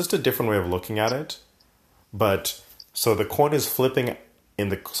it's just a different way of looking at it. But so the coin is flipping in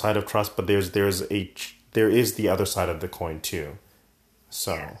the side of trust, but there is the other side of the coin too.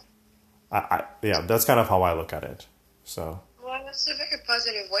 So yeah, that's kind of how I look at it. So Well, that's a very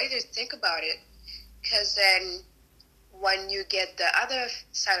positive way to think about it, because then when you get the other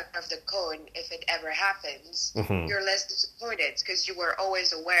side of the coin, if it ever happens, you're less disappointed because you were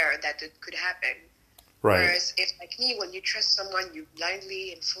always aware that it could happen. right, Whereas if, like me, when you trust someone, you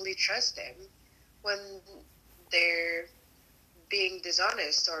blindly and fully trust them, when they're being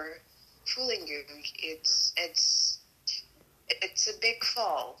dishonest or fooling you, it's a big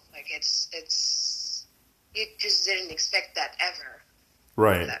fall. Like it's you just didn't expect that ever from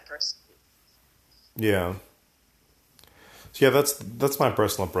right, that person. yeah. So yeah, that's my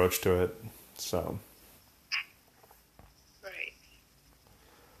personal approach to it. So Right.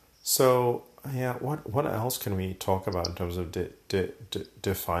 yeah, what else can we talk about in terms of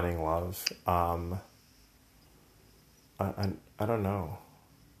defining love? I don't know.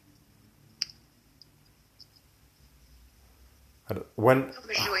 When How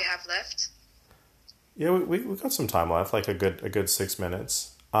much do we have left? yeah, we got some time left, like a good 6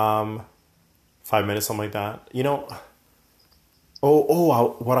 minutes, 5 minutes, something like that.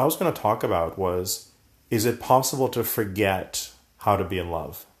 What I was going to talk about was, is it possible to forget how to be in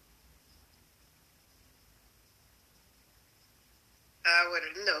love? I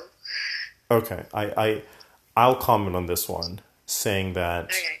wouldn't know. Okay, I'll comment on this one, saying that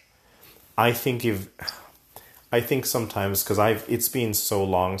Okay. I think if I think sometimes because it's been so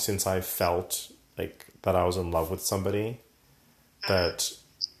long since I felt like that I was in love with somebody that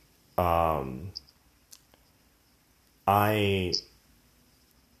I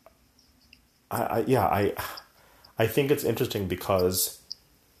yeah, I think it's interesting because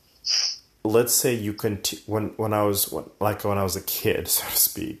let's say you when I was when I was a kid, so to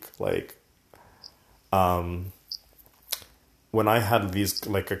speak, like when I had these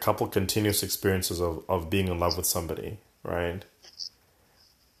like a couple continuous experiences of being in love with somebody, right?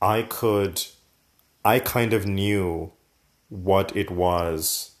 I could I kind of knew what it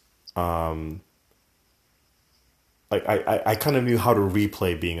was. Like I kind of knew how to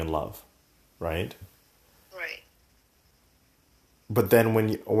replay being in love, right? Right. But then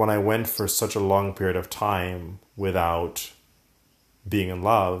when I went for such a long period of time without being in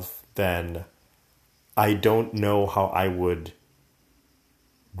love, then I don't know how I would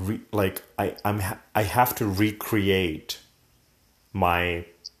I have to recreate my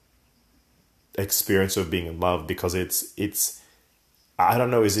experience of being in love because it's I don't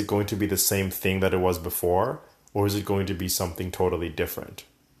know, is it going to be the same thing that it was before, or is it going to be something totally different,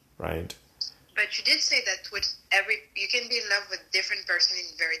 right? But you did say that you can be in love with different person in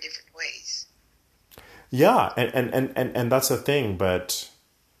very different ways. Yeah, and that's the thing, but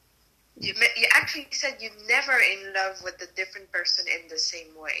You actually said you're never in love with a different person in the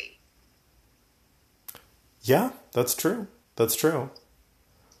same way. yeah, that's true. That's true.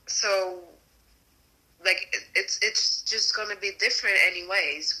 So, like, it's just gonna be different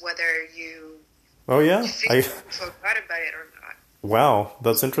anyways, whether you Oh yeah, think you forgot about it or not. wow,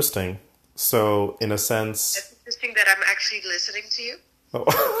 that's interesting. So in a sense, It's interesting that I'm actually listening to you.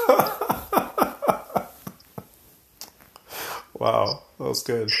 wow, that was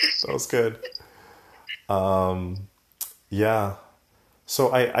good. That was good. Yeah.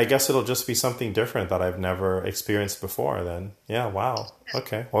 So I guess it'll just be something different that I've never experienced before then. Yeah, wow.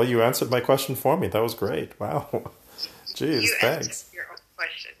 Okay. Well, you answered my question for me. That was great. Wow. Jeez, You thanks. answered your own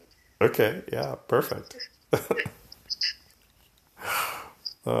question. Okay, yeah, perfect.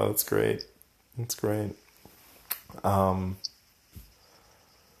 Oh, that's great. That's great.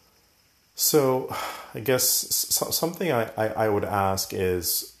 So I guess something I would ask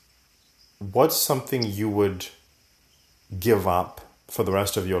is, what's something you would give up for the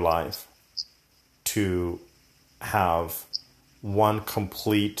rest of your life to have one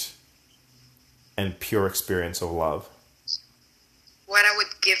complete and pure experience of love? What I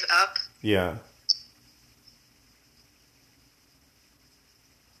would give up, Yeah.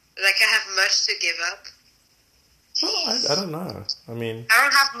 like I have much to give up. Well, I don't know. I mean, I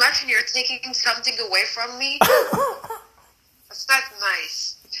don't have much, and you're taking something away from me. That's not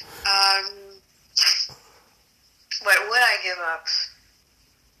nice. What would I give up?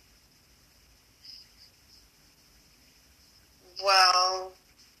 Well,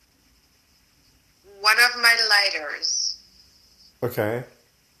 one of my lighters. okay.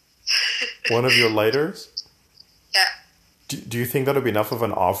 One of your lighters? Yeah. Do you think that would be enough of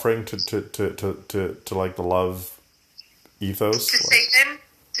an offering to like the love ethos? To Satan,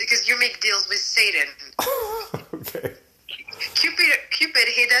 because you make deals with Satan. Okay. Cupid,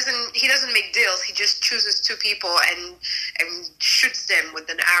 he doesn't make deals. He just chooses two people and shoots them with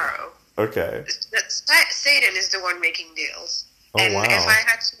an arrow. Okay. Satan is the one making deals. Oh, and wow. if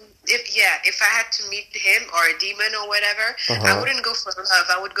I had to meet him or a demon or whatever, I wouldn't go for love.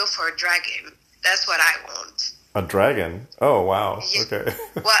 I would go for a dragon. That's what I want. A dragon? Oh, wow. Yeah. Okay.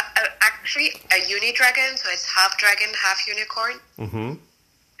 Well, actually, a uni-dragon, so it's half dragon, half unicorn. Mm-hmm.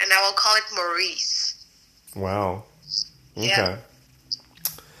 And I will call it Maurice. Wow. Okay. Yeah.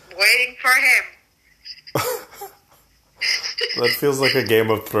 Waiting for him. That feels like a Game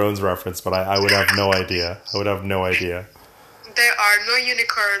of Thrones reference, but I would have no idea. I would have no idea. There are no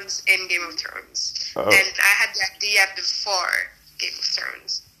unicorns in Game of Thrones. Oh. And I had the idea before Game of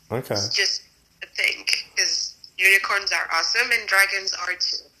Thrones. Okay. It's just a thing, because unicorns are awesome and dragons are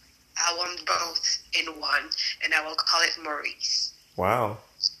too. I want both in one, and I will call it Maurice. Wow.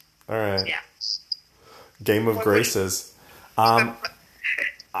 All right. Yeah. Game of Graces. What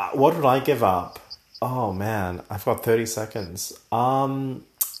would I give up? Oh man, I've got 30 seconds. I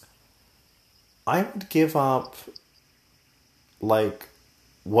would give up like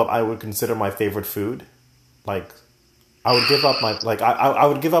what I would consider my favorite food. Like I would give up I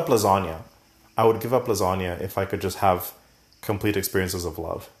would give up lasagna. I would give up lasagna if I could just have complete experiences of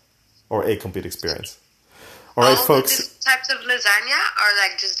love, or a complete experience. All right, All folks. the types of lasagna, or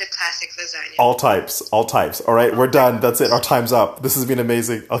like just the classic lasagna? All types. All right, we're done. That's it. Our time's up. This has been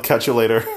amazing. I'll catch you later.